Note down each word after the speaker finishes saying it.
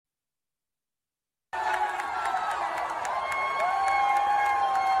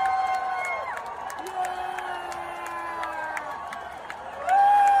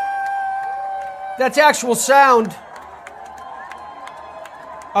That's actual sound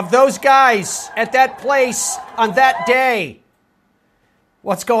of those guys at that place on that day.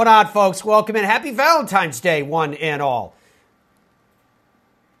 What's going on, folks? Welcome in. Happy Valentine's Day, one and all.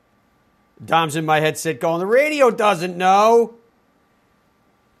 Dom's in my headset going, the radio doesn't know.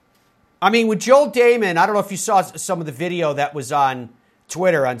 I mean, with Joel Damon, I don't know if you saw some of the video that was on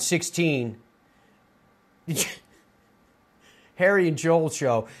Twitter on 16. Harry and Joel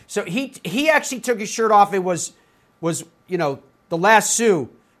show. So he actually took his shirt off. It was the last Sue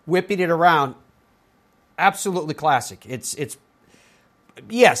whipping it around. Absolutely classic. It's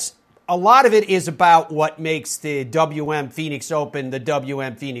yes, a lot of it is about what makes the WM Phoenix Open the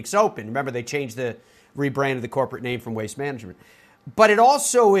WM Phoenix Open. Remember, they rebranded the corporate name from Waste Management. But it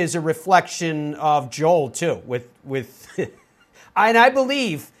also is a reflection of Joel, too, with and I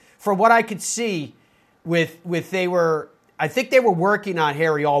believe, from what I could see, I think they were working on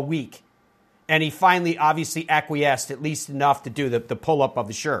Harry all week, and he finally obviously acquiesced at least enough to do the pull-up of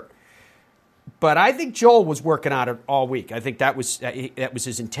the shirt. But I think Joel was working on it all week. I think that was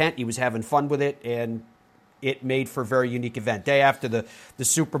his intent. He was having fun with it, and it made for a very unique event. Day after the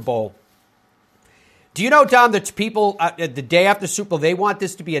Super Bowl. Do you know, Don, that people, the day after the Super Bowl, they want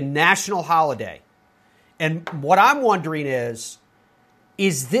this to be a national holiday? And what I'm wondering is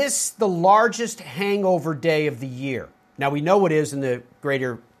this the largest hangover day of the year? Now, we know it is in the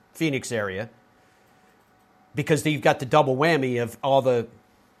greater Phoenix area because you've got the double whammy of all the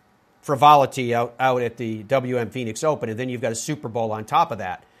frivolity out at the WM Phoenix Open, and then you've got a Super Bowl on top of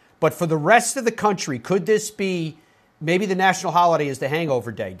that. But for the rest of the country, could this be maybe the national holiday is the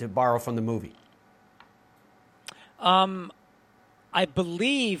hangover day, to borrow from the movie? I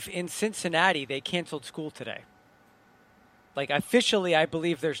believe in Cincinnati they canceled school today. Like, officially, I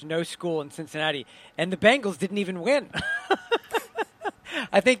believe there's no school in Cincinnati. And the Bengals didn't even win.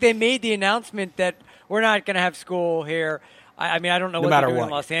 I think they made the announcement that we're not going to have school here. I mean, I don't know what they're doing in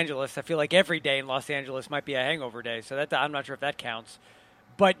Los Angeles. I feel like every day in Los Angeles might be a hangover day. So I'm not sure if that counts.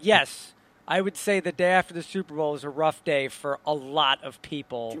 But, yes, I would say the day after the Super Bowl is a rough day for a lot of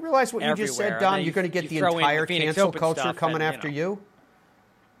people. Do you realize what you just said, Don? You're going to get the entire cancel culture coming after you?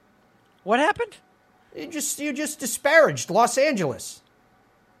 What happened? You just disparaged Los Angeles.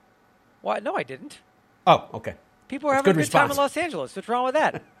 What? No, I didn't. Oh, okay. People are having a good time in Los Angeles. What's wrong with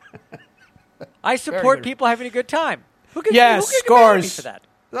that? I support people having a good time. Who can scores me for that?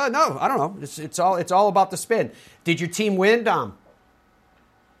 No, I don't know. It's all about the spin. Did your team win, Dom?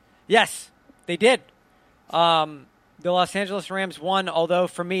 Yes, they did. The Los Angeles Rams won, although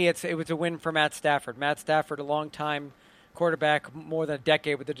for me it was a win for Matt Stafford. Matt Stafford, a long-time quarterback, more than a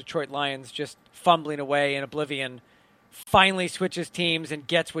decade with the Detroit Lions, just fumbling away in oblivion, finally switches teams and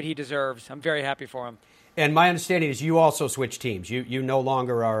gets what he deserves. I'm very happy for him. And my understanding is you also switched teams. You no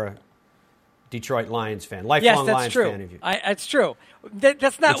longer are a Detroit Lions fan. Lifelong Lions true. fan of you. That's true.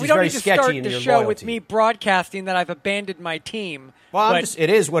 That's not. We don't need to start the show loyalty. with me broadcasting that I've abandoned my team. Well, it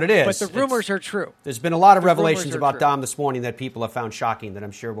is what it is. But the rumors are true. There's been a lot of revelations about Dom this morning that people have found shocking that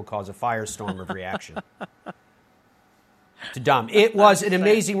I'm sure will cause a firestorm of reaction to Dom. It was an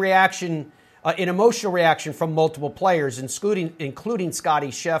amazing reaction, an emotional reaction from multiple players, including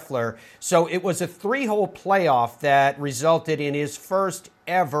Scottie Scheffler. So it was a 3-hole playoff that resulted in his first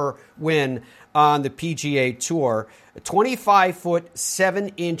ever win on the PGA Tour. A 25-foot,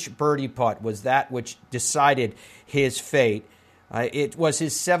 7-inch birdie putt was that which decided his fate. It was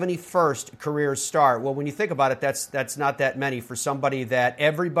his 71st career start. Well, when you think about it, that's not that many for somebody that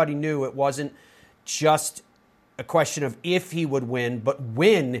everybody knew it wasn't just a question of if he would win, but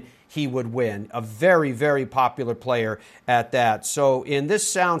when he would win. A very, very popular player at that. So in this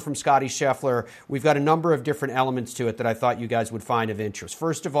sound from Scottie Scheffler, we've got a number of different elements to it that I thought you guys would find of interest.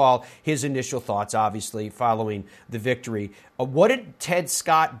 First of all, his initial thoughts, obviously, following the victory. What did Ted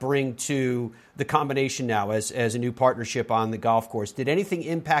Scott bring to the combination now as a new partnership on the golf course? Did anything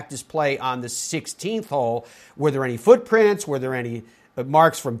impact his play on the 16th hole? Were there any footprints? Were there any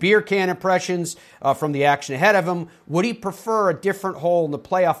marks from beer can impressions from the action ahead of him? Would he prefer a different hole in the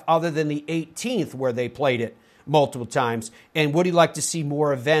playoff other than the 18th where they played it multiple times? And would he like to see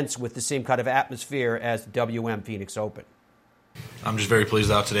more events with the same kind of atmosphere as the WM Phoenix Open? I'm just very pleased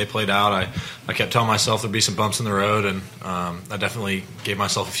how today played out. I kept telling myself there'd be some bumps in the road, and I definitely gave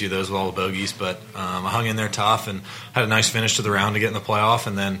myself a few of those with all the bogeys, but I hung in there tough and had a nice finish to the round to get in the playoff,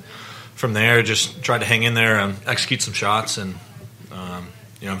 and then from there just tried to hang in there and execute some shots, and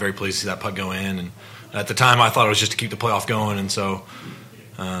I'm very pleased to see that putt go in. And at the time, I thought it was just to keep the playoff going, and so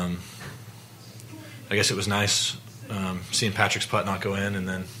I guess it was nice seeing Patrick's putt not go in, and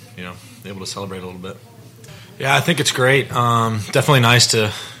then able to celebrate a little bit. Yeah, I think it's great. Definitely nice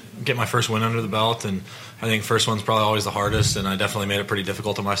to get my first win under the belt, and I think first one's probably always the hardest, and I definitely made it pretty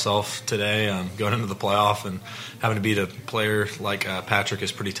difficult on myself today. Going into the playoff and having to beat a player like Patrick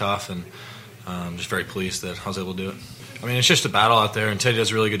is pretty tough, and I'm just very pleased that I was able to do it. I mean, it's just a battle out there, and Teddy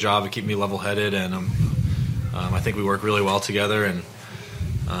does a really good job of keeping me level-headed, and I think we work really well together, and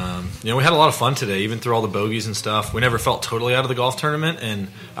we had a lot of fun today, even through all the bogeys and stuff. We never felt totally out of the golf tournament, and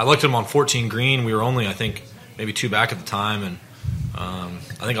I looked at him on 14 green. We were only, I think, maybe 2 back at the time, and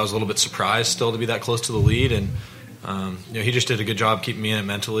I think I was a little bit surprised still to be that close to the lead, and he just did a good job keeping me in it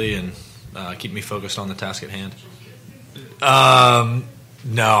mentally and keeping me focused on the task at hand.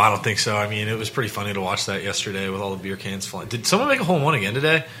 No, I don't think so. I mean, it was pretty funny to watch that yesterday with all the beer cans flying. Did someone make a hole-in-one again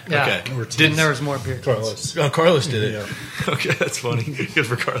today? Yeah. Okay. There was more beer cans. Carlos did it. Yeah. Okay, that's funny. Good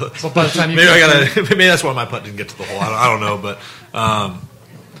for Carlos. Well, by the time maybe that's why my putt didn't get to the hole. I don't know, but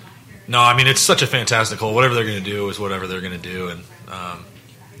no, I mean, it's such a fantastic hole. Whatever they're going to do is whatever they're going to do, and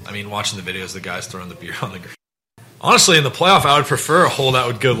I mean, watching the videos, the guys throwing the beer on the green. Honestly, in the playoff, I would prefer a hole that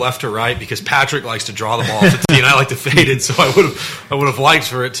would go left to right because Patrick likes to draw the ball off the tee, and I like to fade it. So I would have liked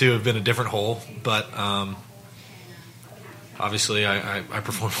for it to have been a different hole, but obviously, I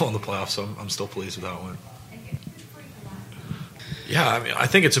performed well in the playoffs, so I'm still pleased with how it went. Yeah, I mean, I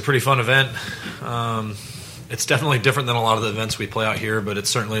think it's a pretty fun event. It's definitely different than a lot of the events we play out here, but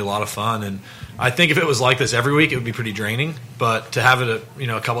it's certainly a lot of fun. And I think if it was like this every week, it would be pretty draining. But to have it,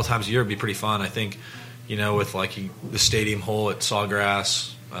 a couple of times a year would be pretty fun. I think. With like the stadium hole at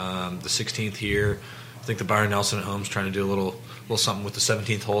Sawgrass, the 16th here. I think the Byron Nelson at home's trying to do a little something with the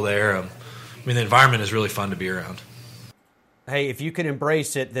 17th hole there. I mean, the environment is really fun to be around. Hey, if you can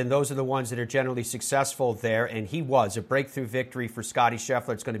embrace it, then those are the ones that are generally successful there. And he was a breakthrough victory for Scottie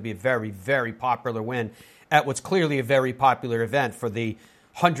Scheffler. It's going to be a very, very popular win at what's clearly a very popular event for the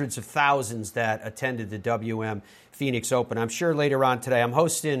hundreds of thousands that attended the WM Phoenix Open. I'm sure later on today, I'm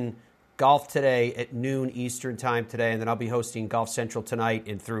hosting golf today at noon Eastern time today, and then I'll be hosting Golf Central tonight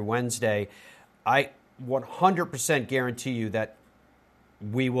and through Wednesday. I 100% guarantee you that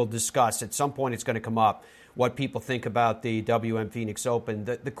we will discuss, at some point it's going to come up, what people think about the WM Phoenix Open.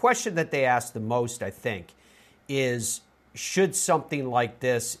 The question that they ask the most, I think, is should something like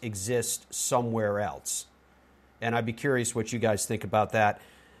this exist somewhere else? And I'd be curious what you guys think about that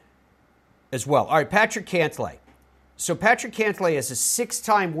as well. All right, Patrick Cantlay. So Patrick Cantlay is a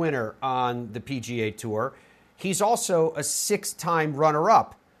 6-time winner on the PGA Tour. He's also a 6-time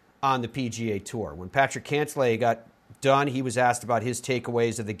runner-up on the PGA Tour. When Patrick Cantlay got done, he was asked about his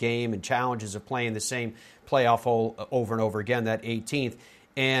takeaways of the game and challenges of playing the same playoff hole over and over again, that 18th,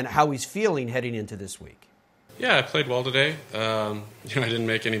 and how he's feeling heading into this week. Yeah, I played well today. I didn't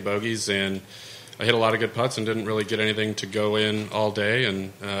make any bogeys, and I hit a lot of good putts and didn't really get anything to go in all day.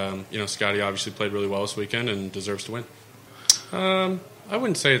 And, Scottie obviously played really well this weekend and deserves to win. I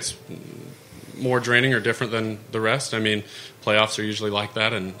wouldn't say it's more draining or different than the rest. I mean, playoffs are usually like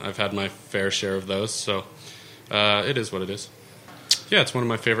that, and I've had my fair share of those. So it is what it is. Yeah, it's one of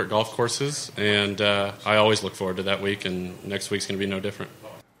my favorite golf courses, and I always look forward to that week, and next week's going to be no different.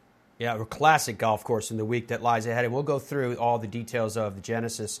 Yeah, a classic golf course in the week that lies ahead. And we'll go through all the details of the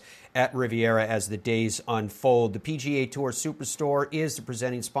Genesis at Riviera as the days unfold. The PGA Tour Superstore is the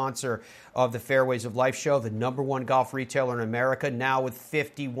presenting sponsor of the Fairways of Life show, the #1 golf retailer in America, now with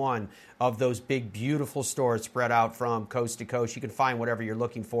 51 of those big, beautiful stores spread out from coast to coast. You can find whatever you're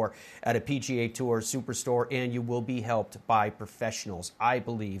looking for at a PGA Tour Superstore, and you will be helped by professionals. I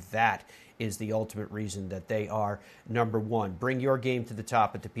believe that is the ultimate reason that they are #1. Bring your game to the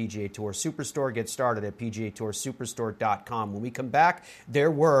top at the PGA Tour Superstore. Get started at PGATourSuperstore.com. When we come back, there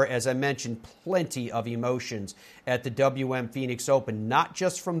were, as I mentioned, plenty of emotions at the WM Phoenix Open, not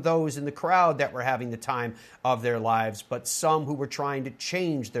just from those in the crowd that were having the time of their lives, but some who were trying to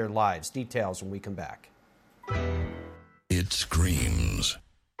change their lives. Details when we come back. It screams.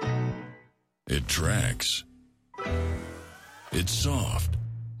 It tracks. It's soft.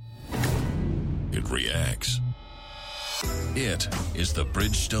 It reacts. It is the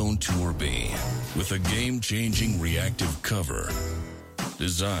Bridgestone Tour B with a game-changing reactive cover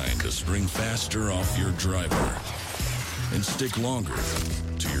designed to spring faster off your driver and stick longer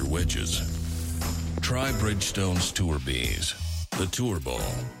to your wedges. Try Bridgestone's Tour Bs, the Tour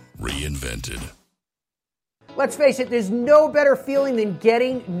Ball reinvented. Let's face it, there's no better feeling than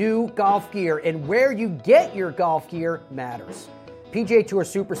getting new golf gear, and where you get your golf gear matters. PGA Tour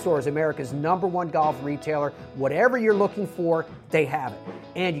Superstore is America's #1 golf retailer. Whatever you're looking for, they have it.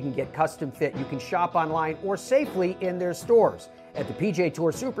 And you can get custom fit. You can shop online or safely in their stores. At the PGA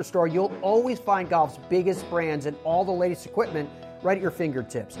Tour Superstore, you'll always find golf's biggest brands and all the latest equipment right at your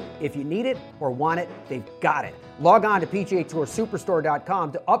fingertips. If you need it or want it, they've got it. Log on to PGA Tour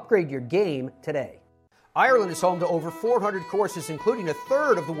Superstore.com to upgrade your game today. Ireland is home to over 400 courses, including a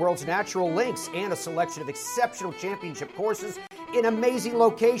third of the world's natural links and a selection of exceptional championship courses in amazing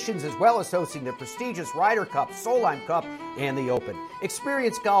locations, as well as hosting the prestigious Ryder Cup, Solheim Cup, and the Open.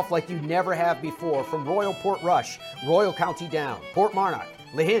 Experience golf like you never have before from Royal Portrush, Royal County Down, Portmarnock,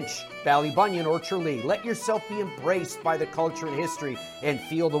 Lahinch, Ballybunion, or Tralee. Let yourself be embraced by the culture and history and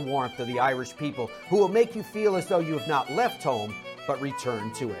feel the warmth of the Irish people, who will make you feel as though you have not left home, but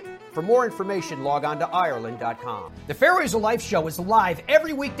returned to it. For more information, log on to Ireland.com. The Fairways of Life show is live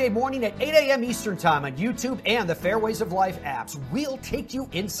every weekday morning at 8 a.m. Eastern Time on YouTube and the Fairways of Life apps. We'll take you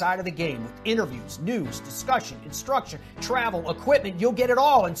inside of the game with interviews, news, discussion, instruction, travel, equipment. You'll get it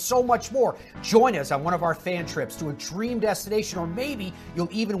all and so much more. Join us on one of our fan trips to a dream destination, or maybe you'll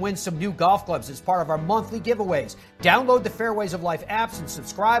even win some new golf clubs as part of our monthly giveaways. Download the Fairways of Life apps and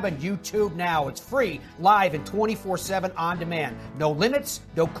subscribe on YouTube now. It's free, live, and 24/7 on demand. No limits,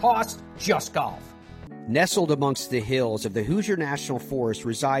 no cost. Just golf. Nestled amongst the hills of the Hoosier National Forest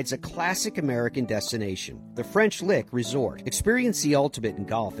resides a classic American destination, the French Lick Resort. Experience the ultimate in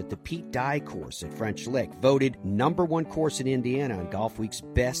golf at the Pete Dye course at French Lick, voted #1 course in Indiana on Golf Week's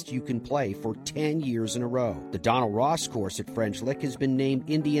Best You Can Play for 10 years in a row. The Donald Ross course at French Lick has been named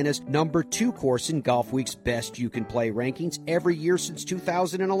Indiana's #2 course in Golf Week's Best You Can Play rankings every year since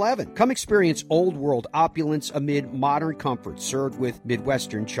 2011. Come experience old world opulence amid modern comfort, served with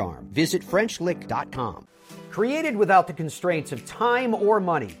Midwestern charm. Visit FrenchLick.com. Created without the constraints of time or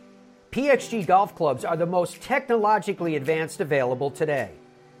money, PXG golf clubs are the most technologically advanced available today.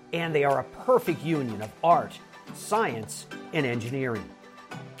 And they are a perfect union of art, science, and engineering.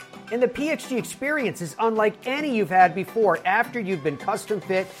 And the PXG experience is unlike any you've had before. After you've been custom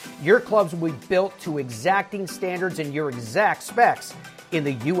fit, your clubs will be built to exacting standards and your exact specs in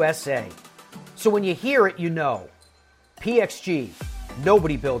the USA. So when you hear it, you know. PXG.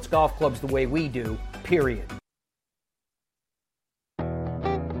 Nobody builds golf clubs the way we do, period.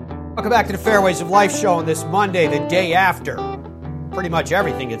 Welcome back to the Fairways of Life show on this Monday, the day after. Pretty much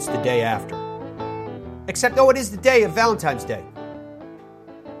everything, it's the day after. Except, it is the day of Valentine's Day.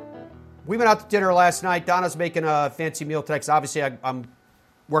 We went out to dinner last night. Donna's making a fancy meal today, because obviously I'm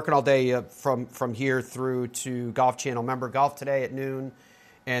working all day from here through to Golf Channel. Remember, golf today at noon,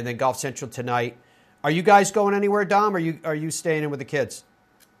 and then Golf Central tonight. Are you guys going anywhere, Dom, or are you staying in with the kids?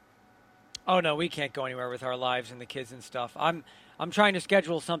 Oh, no, we can't go anywhere with our lives and the kids and stuff. I'm trying to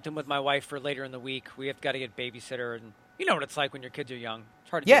schedule something with my wife for later in the week. We have got to get a babysitter, and you know what it's like when your kids are young.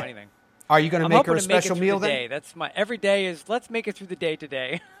 It's hard to do anything. Are you going to make her a special meal then? Day. That's my every day is let's make it through the day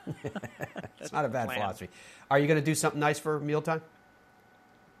today. That's not a bad philosophy. Are you going to do something nice for mealtime?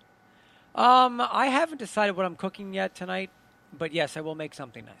 I haven't decided what I'm cooking yet tonight, but yes, I will make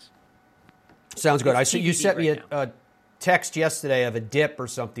something nice. Sounds good. I see you sent me a text yesterday of a dip or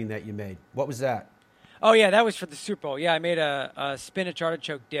something that you made. What was that? Oh, yeah, that was for the Super Bowl. Yeah, I made a spinach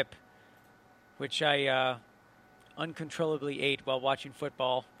artichoke dip, which I uncontrollably ate while watching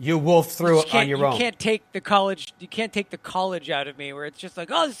football. You wolfed through it on your own. You can't take the college out of me, where it's just like,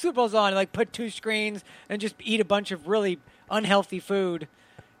 oh, the Super Bowl's on, and like put 2 screens and just eat a bunch of really unhealthy food.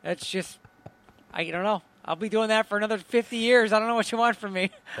 That's just, I don't know. I'll be doing that for another 50 years. I don't know what you want from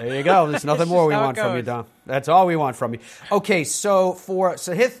me. There you go. There's nothing more we want from you, Dom. That's all we want from you. Okay, so for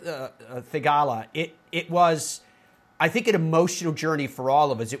Sahith Theegala, it was, I think, an emotional journey for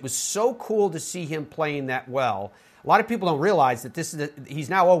all of us. It was so cool to see him playing that well. A lot of people don't realize that he's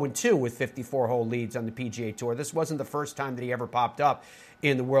now 0-2 with 54-hole leads on the PGA Tour. This wasn't the first time that he ever popped up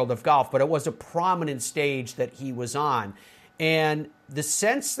in the world of golf, but it was a prominent stage that he was on. And the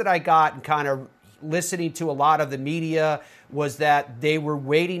sense that I got and kind of listening to a lot of the media was that they were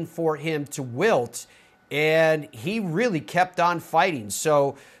waiting for him to wilt, and he really kept on fighting.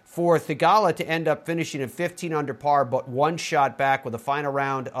 So for Theegala to end up finishing at 15 under par, but 1 shot back with a final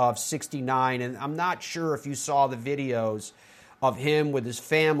round of 69, and I'm not sure if you saw the videos of him with his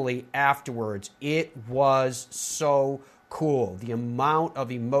family afterwards. It was so cool. The amount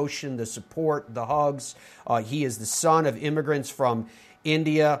of emotion, the support, the hugs. He is the son of immigrants from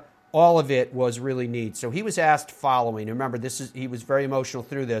India. All of it was really neat. So he was asked following. Remember, he was very emotional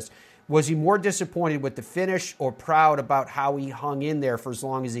through this. Was he more disappointed with the finish or proud about how he hung in there for as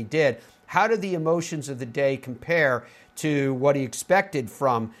long as he did? How did the emotions of the day compare to what he expected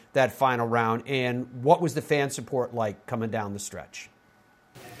from that final round? And what was the fan support like coming down the stretch?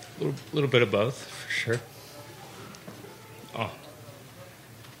 A little bit of both, for sure.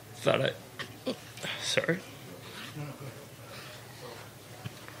 Sorry.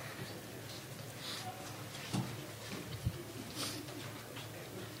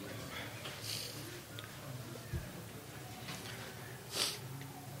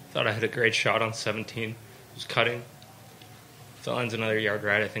 Thought I hit a great shot on 17. Was cutting. If it lands another yard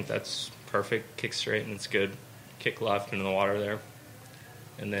right, I think that's perfect. Kick straight and it's good. Kick left into the water there.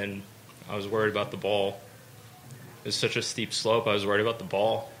 And then I was worried about the ball. It was such a steep slope. I was worried about the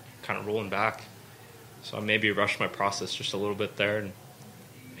ball kind of rolling back. So I maybe rushed my process just a little bit there and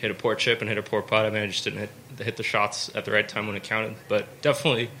hit a poor chip and hit a poor putt. I mean, I just didn't hit the shots at the right time when it counted. But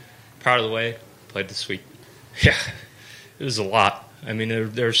definitely proud of the way I played this week. Yeah, it was a lot. I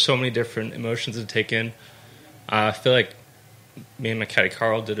mean, there are so many different emotions to take in. I feel like me and my caddy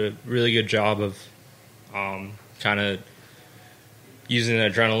Carl did a really good job of kind of using the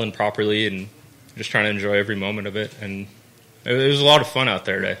adrenaline properly and just trying to enjoy every moment of it. And it was a lot of fun out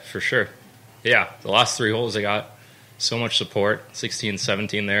there today, for sure. Yeah, the last 3 holes I got so much support, 16,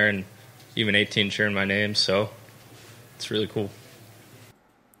 17 there, and even 18 cheering my name. So it's really cool.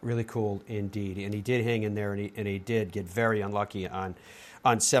 Really cool indeed. And he did hang in there, and he did get very unlucky on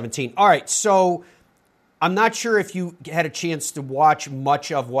 17. All right, so I'm not sure if you had a chance to watch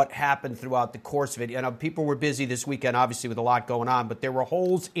much of what happened throughout the course of it. You know, people were busy this weekend, obviously, with a lot going on, but there were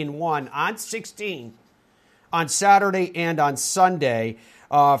holes in one on 16 on Saturday and on Sunday.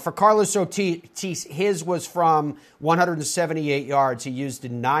 For Carlos Ortiz, his was from 178 yards. He used a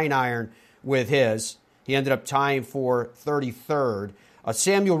 9-iron with his. He ended up tying for 33rd.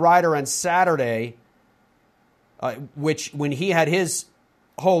 Samuel Ryder on Saturday, which when he had his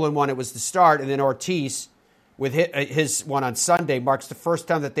hole-in-one, it was the start, and then Ortiz with his one on Sunday marks the first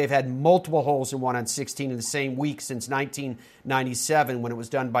time that they've had multiple holes-in-one on 16 in the same week since 1997 when it was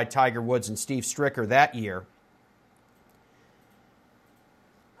done by Tiger Woods and Steve Stricker that year.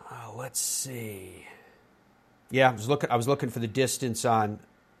 Let's see. Yeah, I was looking for the distance on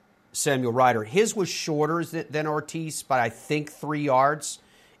Samuel Ryder. His was shorter than Ortiz, by I think 3 yards,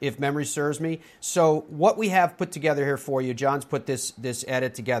 if memory serves me. So what we have put together here for you, John's put this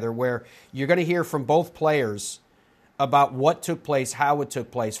edit together where you're going to hear from both players about what took place, how it took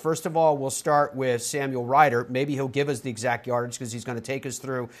place. First of all, we'll start with Samuel Ryder. Maybe he'll give us the exact yardage because he's going to take us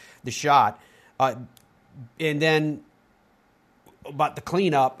through the shot. And then about the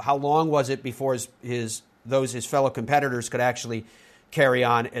cleanup, how long was it before his fellow competitors could actually carry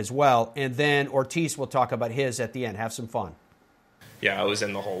on as well. And then Ortiz will talk about his at the end. Have some fun. Yeah, I was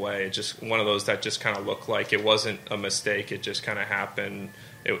in the whole way. Just one of those that just kind of looked like it wasn't a mistake. It just kind of happened.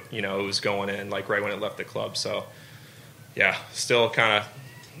 It was going in like right when it left the club. So, yeah, still kind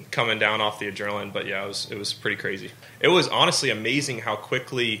of coming down off the adrenaline. But, yeah, it was pretty crazy. It was honestly amazing how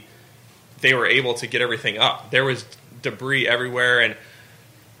quickly they were able to get everything up. There was debris everywhere. And,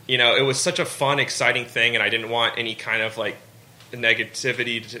 it was such a fun, exciting thing. And I didn't want any kind of, like,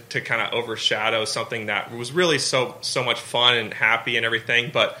 negativity to kind of overshadow something that was really so much fun and happy and everything.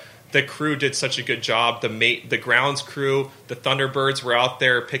 But the crew did such a good job. The grounds crew, the Thunderbirds were out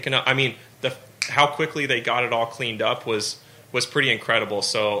there picking up. I mean, how quickly they got it all cleaned up was pretty incredible.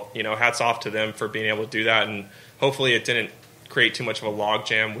 So, hats off to them for being able to do that. And hopefully it didn't create too much of a log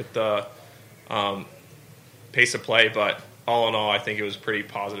jam with the pace of play. But all in all, I think it was a pretty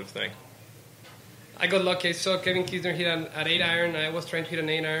positive thing. I got lucky. I saw Kevin Kisner hit an 8-iron. I was trying to hit an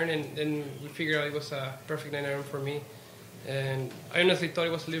 8-iron, and then we figured out it was a perfect 9-iron for me. And I honestly thought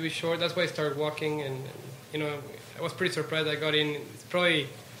it was a little bit short. That's why I started walking, and I was pretty surprised I got in. It's probably,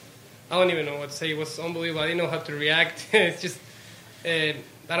 I don't even know what to say. It was unbelievable. I didn't know how to react. It's just that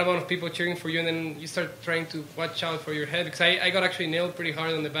amount of people cheering for you, and then you start trying to watch out for your head. Because I got actually nailed pretty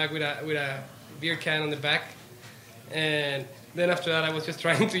hard on the back with a beer can on the back. And then after that, I was just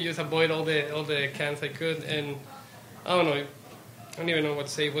trying to just avoid all the cans I could, and I don't know. I don't even know what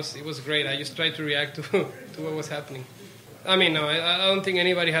to say. It was great. I just tried to react to what was happening. I mean, no, I don't think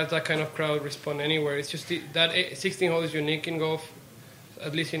anybody has that kind of crowd respond anywhere. It's just that 16 hole is unique in golf,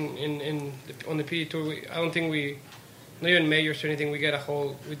 at least on the PGA Tour. I don't think not even majors or anything, we get a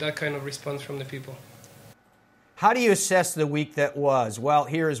hole with that kind of response from the people. How do you assess the week that was? Well,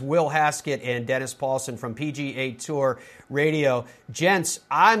 here is Will Haskett and Dennis Paulson from PGA Tour Radio. Gents,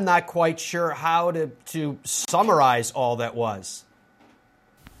 I'm not quite sure how to summarize all that was.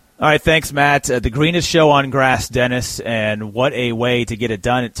 All right, thanks, Matt. The greenest show on grass, Dennis, and what a way to get it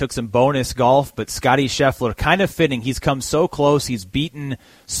done. It took some bonus golf, but Scottie Scheffler, kind of fitting. He's come so close. He's beaten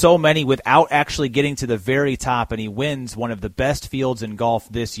so many without actually getting to the very top, and he wins one of the best fields in golf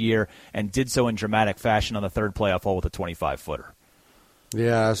this year and did so in dramatic fashion on the third playoff hole with a 25-footer.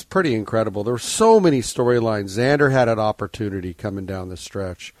 Yeah, it's pretty incredible. There were so many storylines. Xander had an opportunity coming down the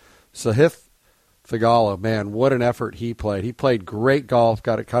stretch. Sahith Theegala, man, what an effort he played. He played great golf,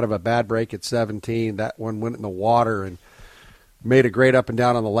 got kind of a bad break at 17. That one went in the water and made a great up and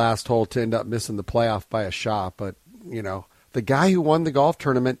down on the last hole to end up missing the playoff by a shot. But, the guy who won the golf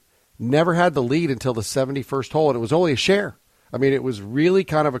tournament never had the lead until the 71st hole, and it was only a share. I mean, it was really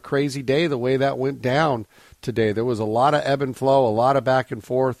kind of a crazy day the way that went down today. There was a lot of ebb and flow, a lot of back and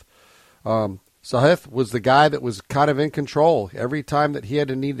forth. Sahith was the guy that was kind of in control. Every time that he had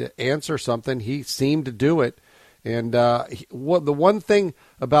to need to answer something, he seemed to do it. And the one thing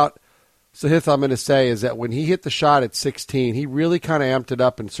about Sahith I'm going to say is that when he hit the shot at 16, he really kind of amped it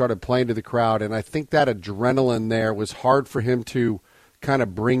up and started playing to the crowd. And I think that adrenaline there was hard for him to kind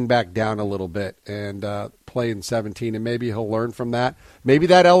of bring back down a little bit and play in 17. And maybe he'll learn from that. Maybe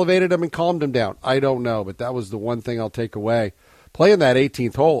that elevated him and calmed him down. I don't know, but that was the one thing I'll take away. Playing that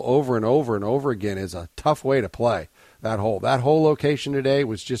 18th hole over and over and over again is a tough way to play that hole. That whole location today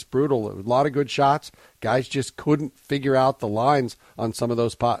was just brutal. A lot of good shots. Guys just couldn't figure out the lines on some of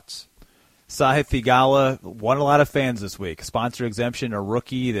those putts. Sahith Theegala won a lot of fans this week. Sponsor exemption, a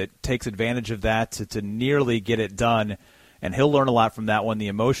rookie that takes advantage of that to nearly get it done. And he'll learn a lot from that one. The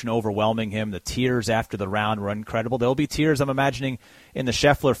emotion overwhelming him, the tears after the round were incredible. There'll be tears, I'm imagining, in the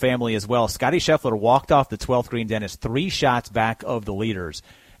Scheffler family as well. Scottie Scheffler walked off the 12th green, Dennis, 3 shots back of the leaders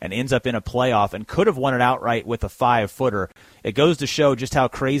and ends up in a playoff and could have won it outright with a 5-footer. It goes to show just how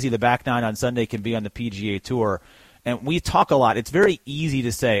crazy the back nine on Sunday can be on the PGA Tour. And we talk a lot. It's very easy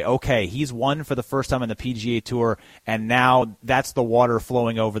to say, okay, he's won for the first time on the PGA Tour, and now that's the water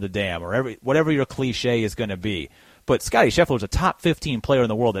flowing over the dam, or whatever your cliche is going to be. But Scottie Scheffler is a top 15 player in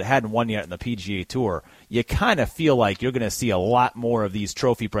the world that hadn't won yet in the PGA Tour. You kind of feel like you're going to see a lot more of these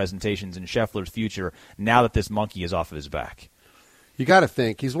trophy presentations in Scheffler's future now that this monkey is off of his back. You got to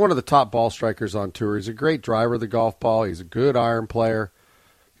think, he's one of the top ball strikers on tour. He's a great driver of the golf ball. He's a good iron player.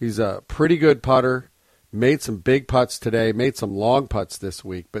 He's a pretty good putter. Made some big putts today, made some long putts this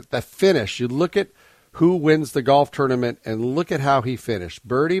week. But the finish, you look at who wins the golf tournament and look at how he finished.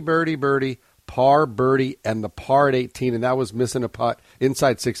 Birdie, birdie, birdie, par, birdie, and the par at 18, and that was missing a putt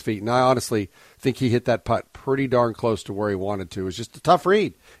inside 6 feet. And I honestly think he hit that putt pretty darn close to where he wanted to. It was just a tough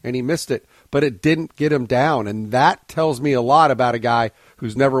read, and he missed it, but it didn't get him down. And that tells me a lot about a guy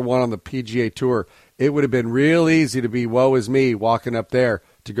who's never won on the PGA Tour. It would have been real easy to be woe is me walking up there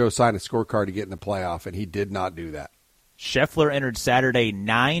to go sign a scorecard to get in the playoff, and he did not do that. Scheffler entered Saturday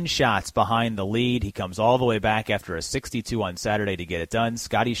 9 shots behind the lead. He comes all the way back after a 62 on Saturday to get it done.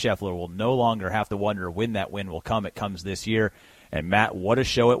 Scottie Scheffler will no longer have to wonder when that win will come. It comes this year. And, Matt, what a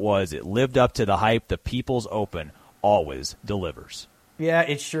show it was. It lived up to the hype. The People's Open always delivers. Yeah,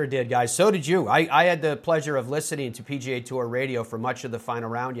 it sure did, guys. So did you. I had the pleasure of listening to PGA Tour radio for much of the final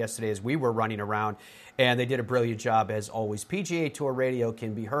round yesterday as we were running around, and they did a brilliant job as always. PGA Tour radio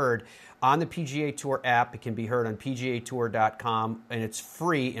can be heard on the PGA Tour app. It can be heard on PGAtour.com, and it's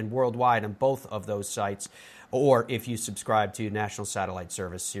free and worldwide on both of those sites, or if you subscribe to National Satellite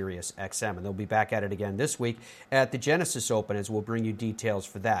Service Sirius XM. And they'll be back at it again this week at the Genesis Open, as we'll bring you details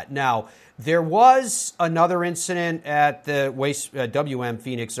for that. Now, there was another incident at the WM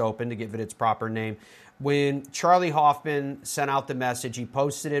Phoenix Open, to give it its proper name, when Charley Hoffman sent out the message. He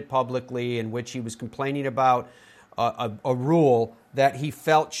posted it publicly in which he was complaining about a rule that he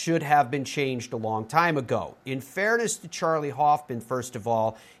felt should have been changed a long time ago. In fairness to Charley Hoffman, first of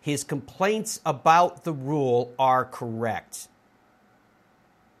all, his complaints about the rule are correct.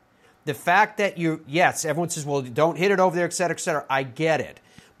 The fact that yes, everyone says, well, don't hit it over there, et cetera, et cetera. I get it.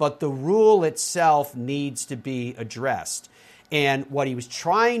 But the rule itself needs to be addressed. And what he was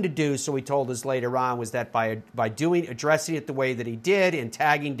trying to do, so he told us later on, was that by addressing it the way that he did and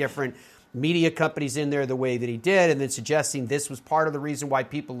tagging different media companies in there the way that he did, and then suggesting this was part of the reason why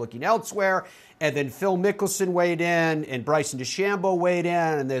people looking elsewhere. And then Phil Mickelson weighed in, and Bryson DeChambeau weighed in,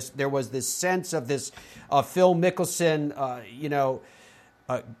 and there was this sense of this Phil Mickelson,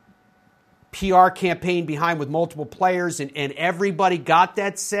 PR campaign behind with multiple players, and everybody got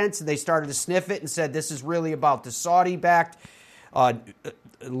that sense, and they started to sniff it and said this is really about the Saudi-backed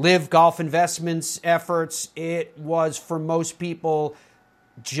Live Golf Investments efforts. It was, for most people,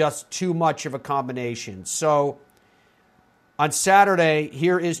 just too much of a combination. So on Saturday,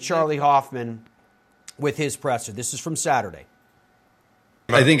 here is Charley Hoffman with his presser. This is from Saturday.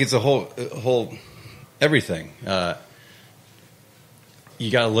 I think it's a whole everything. You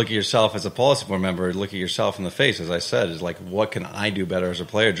got to look at yourself as a policy board member, look at yourself in the face, as I said, is like, what can I do better as a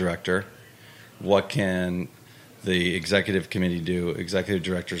player director? What can the executive committee do, executive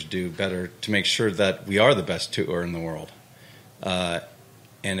directors do better to make sure that we are the best tour in the world?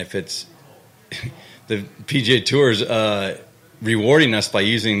 And if it's the PGA Tour's rewarding us by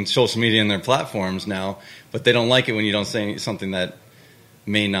using social media in their platforms now, but they don't like it when you don't say something that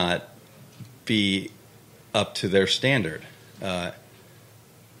may not be up to their standard.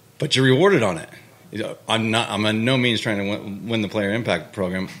 But you're rewarded on it. I'm on no means trying to win the player impact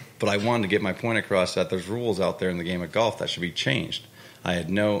program, but I wanted to get my point across that there's rules out there in the game of golf that should be changed. I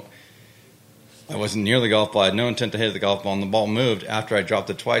wasn't near the golf ball. I had no intent to hit the golf ball, and the ball moved after I dropped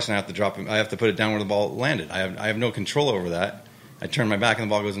it twice, and I have to put it down where the ball landed. I have no control over that. I turn my back, and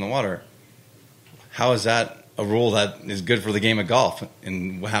the ball goes in the water. How is that a rule that is good for the game of golf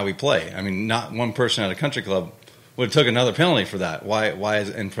and how we play? I mean, not one person at a country club would have took another penalty for that. Why is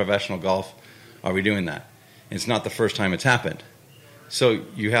in professional golf are we doing that? It's not the first time it's happened. So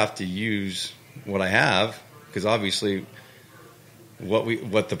you have to use what I have, because obviously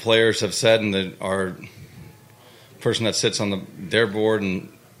what the players have said and our person that sits on their board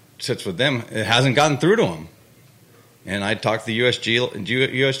and sits with them, it hasn't gotten through to them. And I talked to the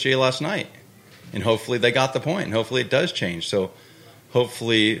USGA last night, and hopefully they got the point, and hopefully it does change. So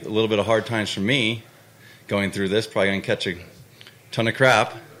hopefully a little bit of hard times for me going through this, probably going to catch a ton of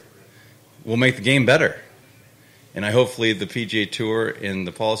crap, will make the game better. And hopefully the PGA Tour and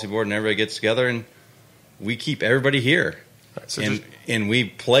the policy board and everybody gets together and we keep everybody here. Right, so and we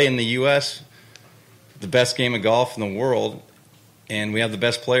play in the U.S. the best game of golf in the world, and we have the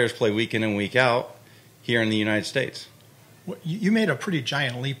best players play week in and week out here in the United States. Well, you made a pretty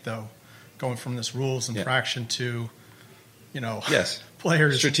giant leap, though, going from this rules infraction to, yes,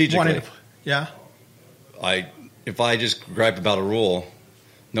 players strategically. If I just gripe about a rule,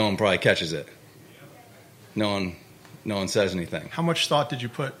 no one probably catches it. No one says anything. How much thought did you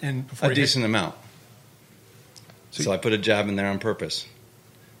put in before? A decent amount. So I put a jab in there on purpose,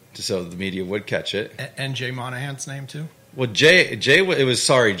 so the media would catch it. And Jay Monahan's name too. Well, Jay, it was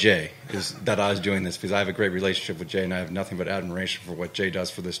sorry Jay is that I was doing this, because I have a great relationship with Jay, and I have nothing but admiration for what Jay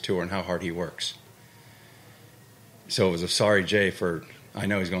does for this tour and how hard he works. So it was a sorry Jay for. I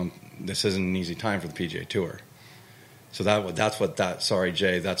know he's going. This isn't an easy time for the PGA Tour. So that's sorry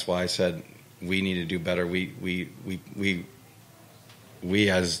Jay. That's why I said we need to do better. We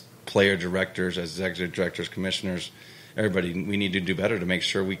as player directors, as executive directors, commissioners, everybody, we need to do better to make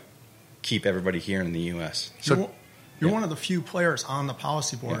sure we keep everybody here in the U.S. So you're one of the few players on the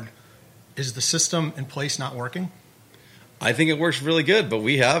policy board. Yeah. Is the system in place not working? I think it works really good, but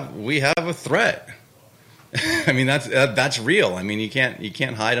we have a threat. I mean, that's real. I mean, you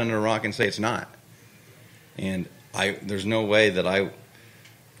can't hide under a rock and say it's not. And there's no way that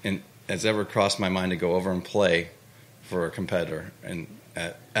it's ever crossed my mind to go over and play for a competitor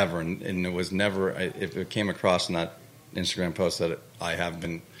ever. And it was never, if it came across in that Instagram post that I have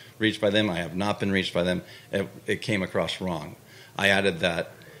been reached by them, I have not been reached by them, it came across wrong. I added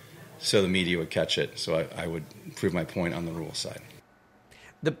that so the media would catch it, so I would prove my point on the rule side.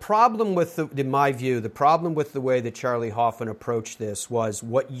 The problem in my view, the problem with the way that Charley Hoffman approached this was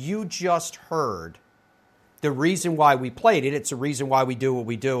what you just heard. The reason why we played it, it's the reason why we do what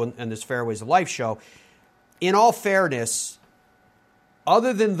we do in this Fairways of Life show. In all fairness,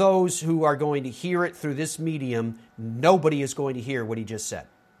 other than those who are going to hear it through this medium, nobody is going to hear what he just said.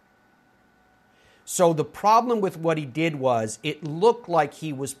 So the problem with what he did was it looked like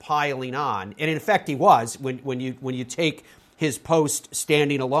he was piling on, and in effect he was when you take his post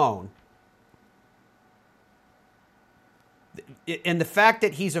standing alone. And the fact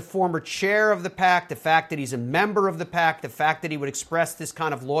that he's a former chair of the PAC, the fact that he's a member of the PAC, the fact that he would express this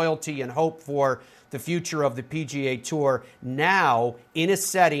kind of loyalty and hope for the future of the PGA Tour now in a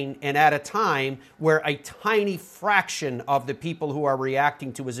setting and at a time where a tiny fraction of the people who are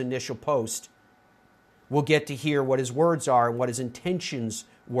reacting to his initial post will get to hear what his words are and what his intentions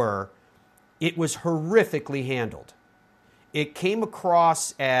were. It was horrifically handled. It came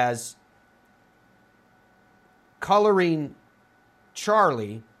across as coloring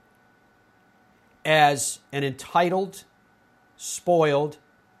Charley as an entitled, spoiled,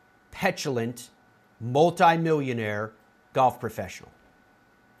 petulant, multimillionaire golf professional.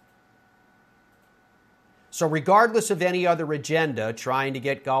 So regardless of any other agenda, trying to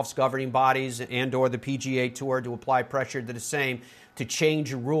get golf's governing bodies and or the PGA Tour to apply pressure to the same to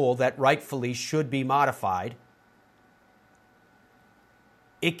change a rule that rightfully should be modified,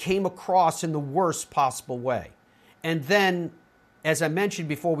 it came across in the worst possible way. And then, as I mentioned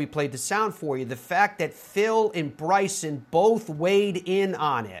before we played the sound for you, the fact that Phil and Bryson both weighed in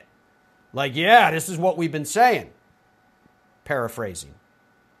on it. Like, yeah, this is what we've been saying. Paraphrasing.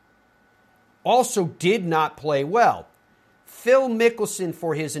 Also did not play well. Phil Mickelson,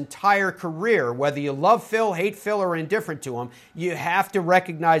 for his entire career, whether you love Phil, hate Phil, or are indifferent to him, you have to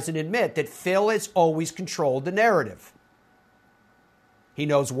recognize and admit that Phil has always controlled the narrative. He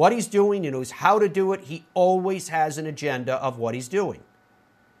knows what he's doing. He knows how to do it. He always has an agenda of what he's doing.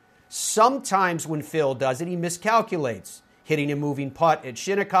 Sometimes when Phil does it, he miscalculates, hitting a moving putt at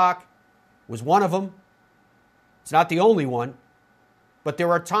Shinnecock, was one of them. It's not the only one. But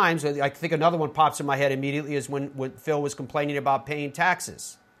there are times, I think another one pops in my head immediately is when Phil was complaining about paying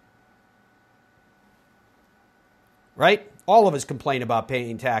taxes. Right? All of us complain about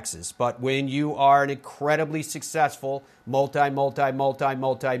paying taxes. But when you are an incredibly successful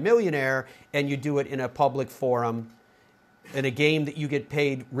multi-millionaire and you do it in a public forum, in a game that you get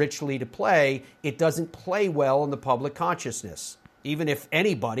paid richly to play, it doesn't play well in the public consciousness. Even if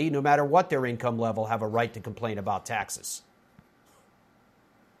anybody, no matter what their income level, have a right to complain about taxes.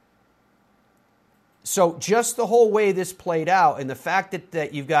 So just the whole way this played out and the fact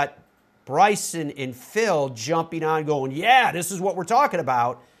that you've got Bryson and Phil jumping on going, yeah, this is what we're talking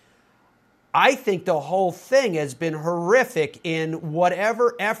about. I think the whole thing has been horrific in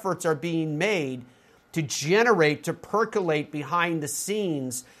whatever efforts are being made to generate, to percolate behind the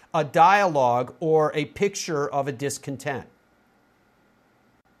scenes a dialogue or a picture of a discontent.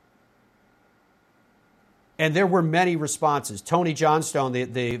 And there were many responses. Tony Johnstone,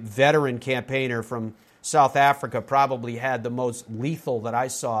 the veteran campaigner from South Africa, probably had the most lethal that I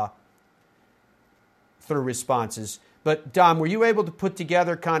saw through responses. But, Dom, were you able to put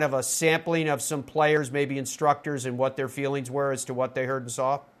together kind of a sampling of some players, maybe instructors, and what their feelings were as to what they heard and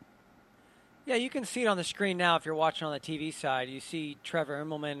saw? Yeah, you can see it on the screen now if you're watching on the TV side. You see Trevor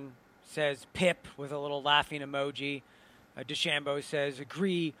Immelman says pip with a little laughing emoji. DeChambeau says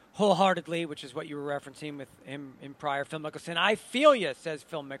agree wholeheartedly, which is what you were referencing with him in prior. Phil Mickelson, I feel you, says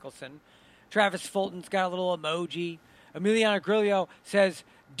Phil Mickelson. Travis Fulton's got a little emoji. Emiliano Grillo says,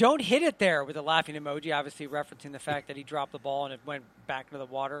 don't hit it there, with a laughing emoji, obviously referencing the fact that he dropped the ball and it went back into the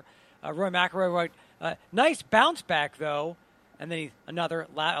water. Roy McIlroy wrote, nice bounce back, though. And then a lot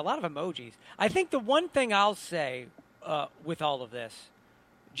of emojis. I think the one thing I'll say with all of this,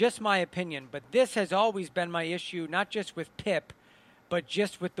 just my opinion, but this has always been my issue, not just with Pip, but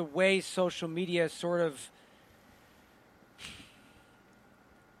just with the way social media sort of...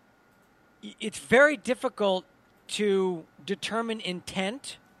 It's very difficult to determine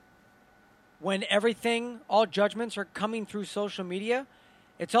intent when all judgments are coming through social media.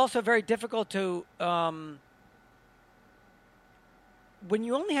 It's also very difficult to... when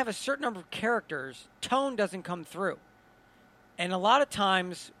you only have a certain number of characters, tone doesn't come through. And a lot of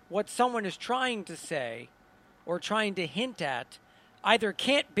times, what someone is trying to say or trying to hint at either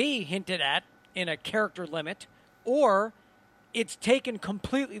can't be hinted at in a character limit, or it's taken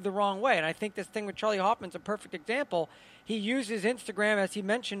completely the wrong way. And I think this thing with Charley Hoffman's a perfect example. He uses Instagram, as he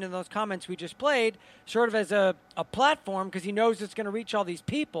mentioned in those comments we just played, sort of as a platform because he knows it's going to reach all these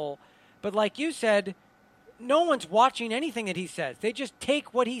people. But like you said, no one's watching anything that he says. They just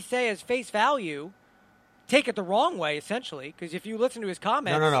take what he says as face value, take it the wrong way, essentially, because if you listen to his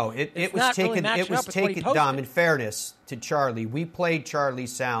comments... No. It was taken, Dom, in fairness to Charlie, we played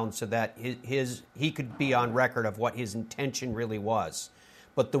Charlie's sound so that he could be on record of what his intention really was.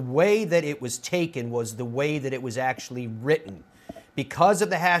 But the way that it was taken was the way that it was actually written. Because of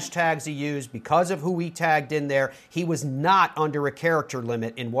the hashtags he used, because of who he tagged in there, he was not under a character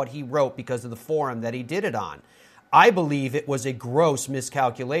limit in what he wrote because of the forum that he did it on. I believe it was a gross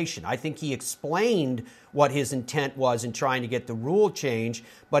miscalculation. I think he explained what his intent was in trying to get the rule change,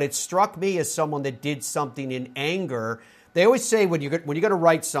 but it struck me as someone that did something in anger. They always say when you're going to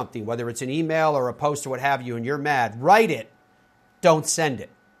write something, whether it's an email or a post or what have you, and you're mad, write it. Don't send it.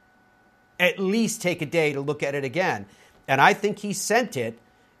 At least take a day to look at it again. And I think he sent it,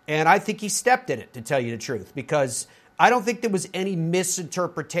 and I think he stepped in it, to tell you the truth, because I don't think there was any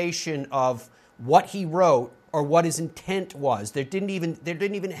misinterpretation of what he wrote or what his intent was. There didn't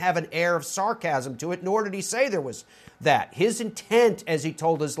even have an air of sarcasm to it, nor did he say there was that. His intent, as he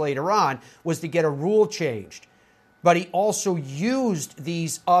told us later on, was to get a rule changed. But he also used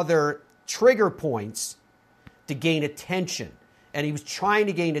these other trigger points to gain attention. And he was trying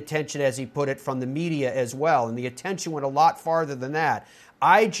to gain attention, as he put it, from the media as well. And the attention went a lot farther than that.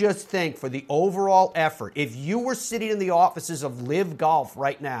 I just think for the overall effort, if you were sitting in the offices of Live Golf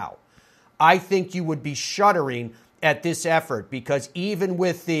right now, I think you would be shuddering at this effort, because even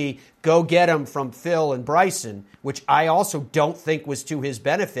with the go get 'em from Phil and Bryson, which I also don't think was to his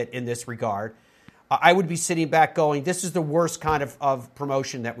benefit in this regard, I would be sitting back going, this is the worst kind of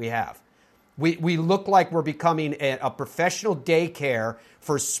promotion that we have. We look like we're becoming a professional daycare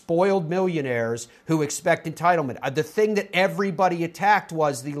for spoiled millionaires who expect entitlement. The thing that everybody attacked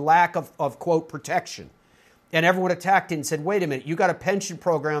was the lack of quote, protection. And everyone attacked it and said, wait a minute, you got a pension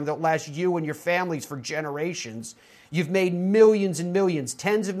program that lasts you and your families for generations. You've made millions and millions,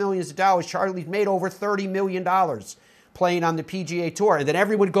 tens of millions of dollars. Charlie's made over $30 million playing on the PGA Tour. And then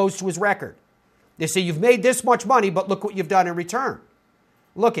everyone goes to his record. They say, you've made this much money, but look what you've done in return.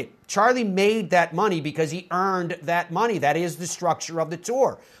 Look, Charley made that money because he earned that money. That is the structure of the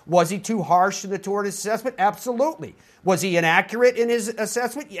tour. Was he too harsh in the tour assessment? Absolutely. Was he inaccurate in his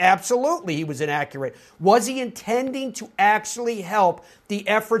assessment? Absolutely, he was inaccurate. Was he intending to actually help the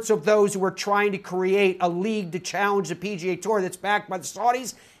efforts of those who were trying to create a league to challenge the PGA Tour that's backed by the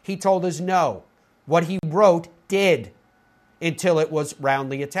Saudis? He told us no. What he wrote did, until it was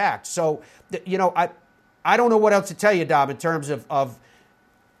roundly attacked. So, I don't know what else to tell you, Dom, in terms of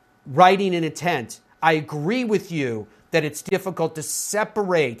writing an intent. I agree with you that it's difficult to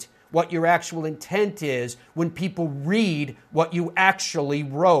separate what your actual intent is when people read what you actually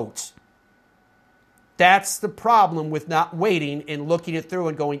wrote. That's the problem with not waiting and looking it through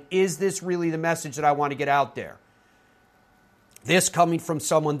and going, is this really the message that I want to get out there? This coming from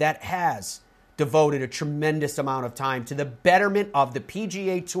someone that has devoted a tremendous amount of time to the betterment of the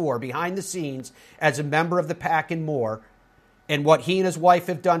PGA Tour behind the scenes as a member of the pack and more, and what he and his wife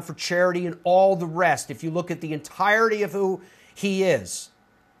have done for charity and all the rest. If you look at the entirety of who he is,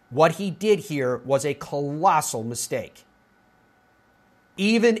 what he did here was a colossal mistake.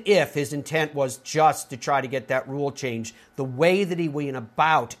 Even if his intent was just to try to get that rule changed, the way that he went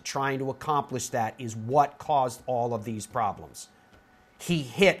about trying to accomplish that is what caused all of these problems. He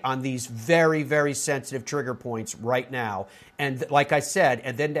hit on these very, very sensitive trigger points right now. And like I said,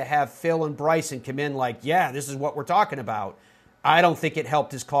 and then to have Phil and Bryson come in like, yeah, this is what we're talking about, I don't think it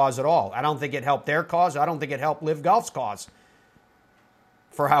helped his cause at all. I don't think it helped their cause. I don't think it helped Live Golf's cause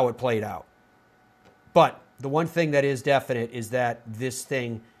for how it played out. But the one thing that is definite is that this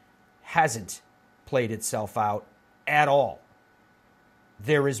thing hasn't played itself out at all.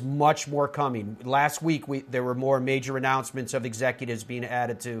 There is much more coming. Last week, there were more major announcements of executives being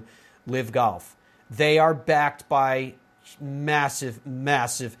added to Live Golf. They are backed by massive,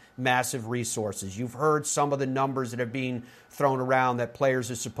 massive, massive resources. You've heard some of the numbers that are being thrown around that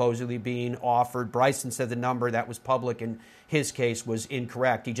players are supposedly being offered. Bryson said the number that was public in his case was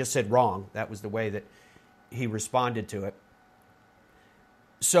incorrect. He just said wrong. That was the way that he responded to it.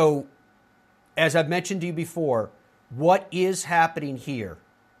 So, as I've mentioned to you before, what is happening here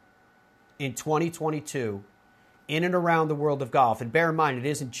in 2022 in and around the world of golf, and bear in mind, it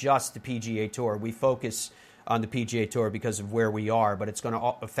isn't just the PGA Tour. We focus on the PGA Tour because of where we are, but it's going to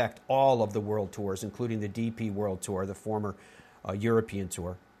affect all of the world tours, including the DP World Tour, the former European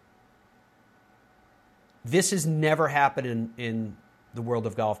Tour. This has never happened in the world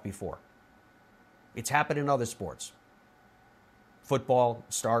of golf before. It's happened in other sports. Football,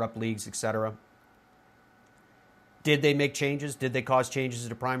 startup leagues, etc. Did they make changes? Did they cause changes to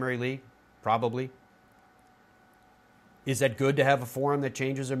the primary league? Probably. Is that good to have a forum that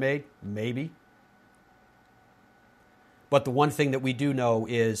changes are made? Maybe. But the one thing that we do know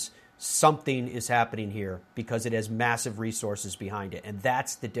is something is happening here because it has massive resources behind it. And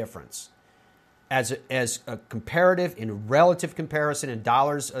that's the difference. As a comparative, in relative comparison, in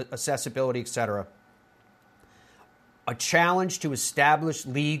dollars, accessibility, etc., a challenge to establish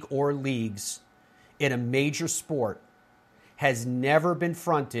league or leagues in a major sport has never been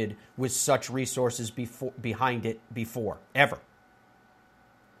fronted with such resources behind it before, ever.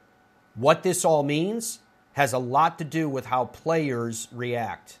 What this all means has a lot to do with how players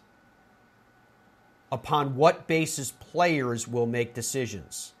react. Upon what basis players will make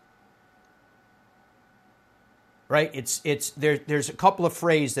decisions. Right? There's a couple of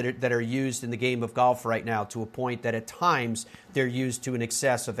phrases that are used in the game of golf right now to a point that at times they're used to an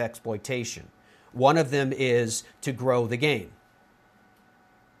excess of exploitation. One of them is to grow the game.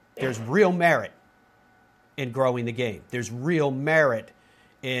 There's real merit in growing the game. There's real merit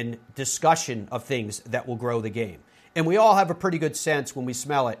in discussion of things that will grow the game. And we all have a pretty good sense when we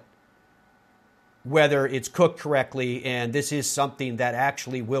smell it whether it's cooked correctly and this is something that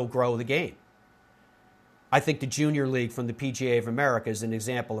actually will grow the game. I think the Junior League from the PGA of America is an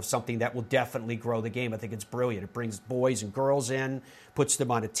example of something that will definitely grow the game. I think it's brilliant. It brings boys and girls in, puts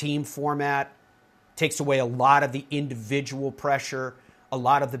them on a team format, takes away a lot of the individual pressure, a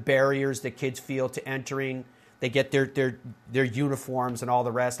lot of the barriers that kids feel to entering. They get their uniforms and all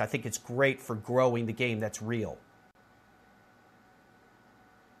the rest. I think it's great for growing the game that's real.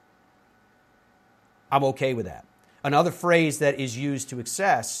 I'm okay with that. Another phrase that is used to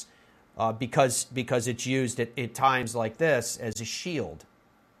excess, because it's used at times like this as a shield,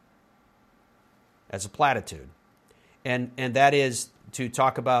 as a platitude. And that is to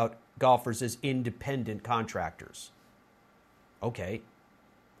talk about golfers as independent contractors. Okay,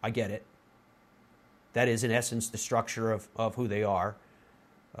 I get it. That is, in essence, the structure of who they are.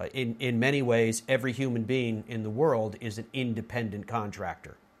 In many ways, every human being in the world is an independent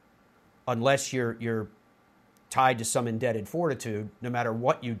contractor. Unless you're tied to some indebted fortitude. No matter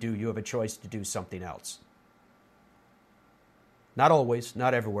what you do, you have a choice to do something else. Not always,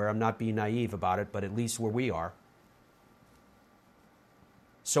 not everywhere. I'm not being naive about it, but at least where we are.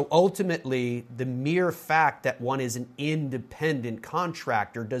 So ultimately, the mere fact that one is an independent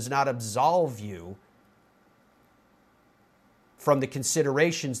contractor does not absolve you from the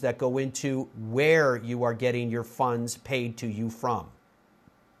considerations that go into where you are getting your funds paid to you from.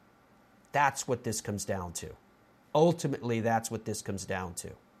 That's what this comes down to. Ultimately, that's what this comes down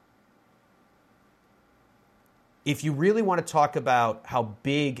to. If you really want to talk about how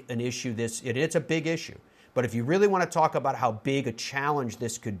big an issue it's a big issue, but if you really want to talk about how big a challenge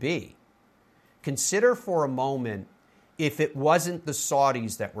this could be, consider for a moment if it wasn't the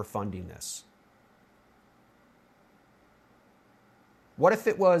Saudis that were funding this. What if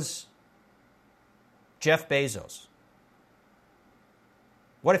it was Jeff Bezos?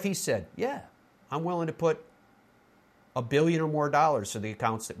 What if he said, yeah, I'm willing to put $1 billion or more to the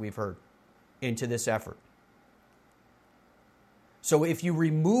accounts that we've heard into this effort? So if you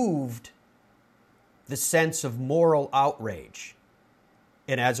removed the sense of moral outrage,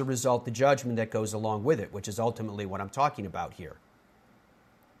 and as a result, the judgment that goes along with it, which is ultimately what I'm talking about here,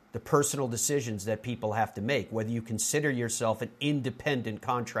 the personal decisions that people have to make, whether you consider yourself an independent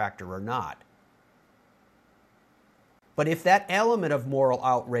contractor or not. But if that element of moral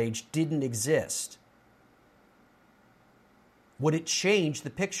outrage didn't exist, would it change the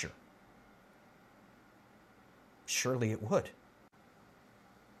picture? Surely it would.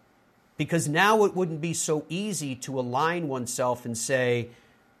 Because now it wouldn't be so easy to align oneself and say,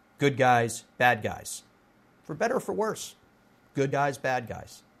 good guys, bad guys. For better or for worse. Good guys, bad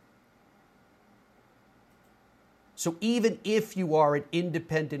guys. So even if you are an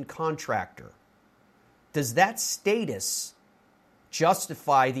independent contractor, does that status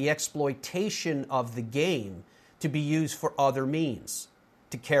justify the exploitation of the game to be used for other means,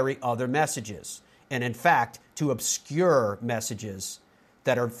 to carry other messages, and in fact, to obscure messages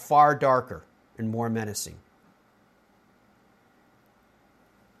that are far darker and more menacing?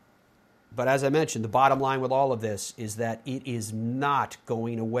 But as I mentioned, the bottom line with all of this is that it is not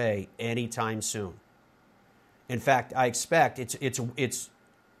going away anytime soon. In fact, I expect it's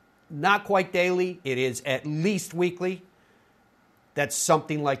not quite daily, it is at least weekly, that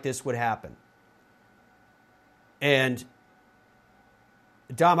something like this would happen. And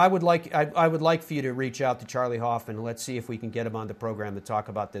Dom, I would like for you to reach out to Charley Hoffman and let's see if we can get him on the program to talk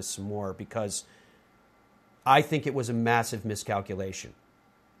about this some more, because I think it was a massive miscalculation.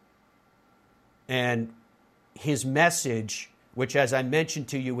 And his message, which, as I mentioned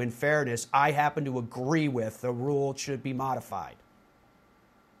to you in fairness, I happen to agree with, the rule should be modified.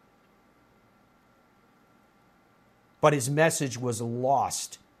 But his message was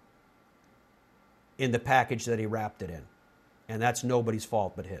lost in the package that he wrapped it in. And that's nobody's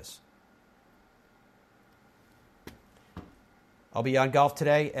fault but his. I'll be on Golf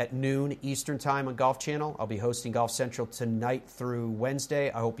Today at noon Eastern Time on Golf Channel. I'll be hosting Golf Central tonight through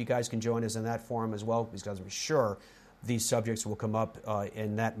Wednesday. I hope you guys can join us in that forum as well, because I'm sure these subjects will come up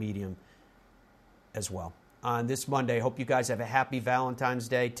in that medium as well. On this Monday, hope you guys have a happy Valentine's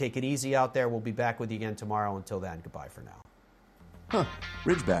Day. Take it easy out there. We'll be back with you again tomorrow. Until then, goodbye for now. Huh,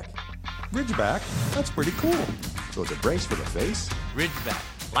 Ridgeback. Ridgeback? That's pretty cool. So it's a brace for the face?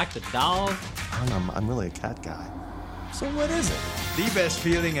 Ridgeback, like the dog. I'm really a cat guy. So what is it? The best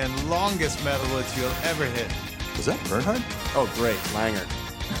feeling and longest metal woods you'll ever hit. Was that Bernhard? Oh, great, Langer.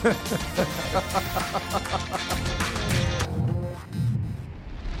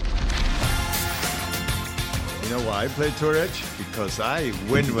 You know why I play Tour Edge? Because I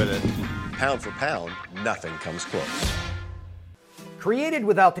win with it. Pound for pound, nothing comes close. Created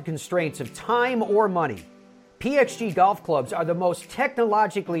without the constraints of time or money, PXG golf clubs are the most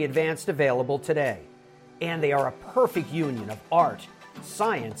technologically advanced available today. And they are a perfect union of art,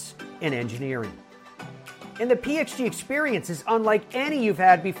 science, and engineering. And the PXG experience is unlike any you've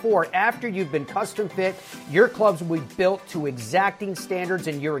had before. After you've been custom fit, your clubs will be built to exacting standards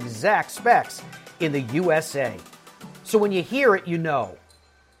and your exact specs in the USA. So when you hear it, you know.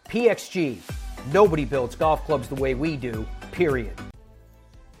 PXG, nobody builds golf clubs the way we do, period.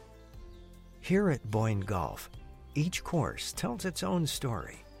 Here at Boyne Golf, each course tells its own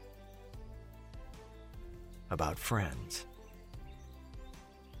story. About friends.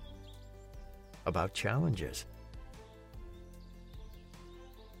 About challenges.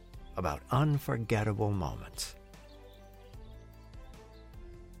 About unforgettable moments.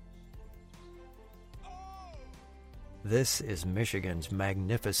 This is Michigan's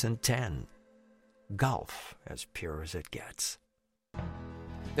Magnificent 10. Golf as pure as it gets.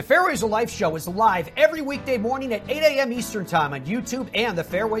 The Fairways of Life show is live every weekday morning at 8 a.m. Eastern Time on YouTube and the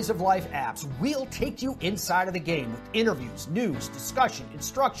Fairways of Life apps. We'll take you inside of the game with interviews, news, discussion,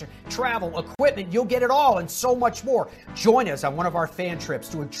 instruction, travel, equipment. You'll get it all and so much more. Join us on one of our fan trips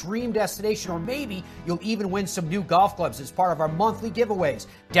to a dream destination, or maybe you'll even win some new golf clubs as part of our monthly giveaways.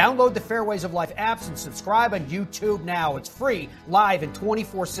 Download the Fairways of Life apps and subscribe on YouTube now. It's free, live, and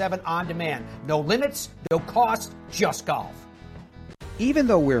 24/7 on demand. No limits, no cost, just golf. Even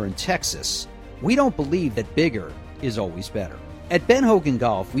though we're in Texas, we don't believe that bigger is always better. At Ben Hogan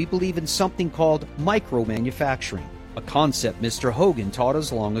Golf, we believe in something called micro-manufacturing, a concept Mr. Hogan taught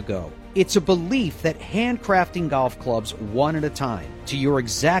us long ago. It's a belief that handcrafting golf clubs one at a time to your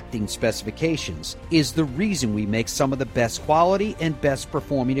exacting specifications is the reason we make some of the best quality and best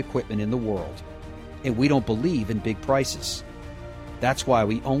performing equipment in the world. And we don't believe in big prices. That's why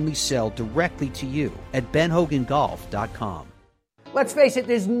we only sell directly to you at benhogangolf.com. Let's face it,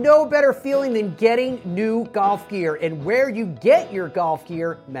 there's no better feeling than getting new golf gear, and where you get your golf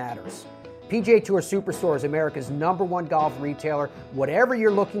gear matters. PGA Tour Superstore is America's #1 golf retailer. Whatever you're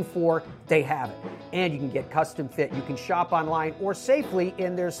looking for, they have it. And you can get custom fit. You can shop online or safely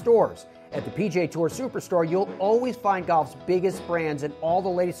in their stores. At the PGA Tour Superstore, you'll always find golf's biggest brands and all the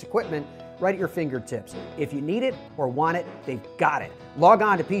latest equipment right at your fingertips. If you need it or want it, they've got it. Log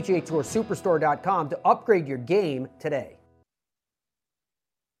on to PGATourSuperstore.com to upgrade your game today.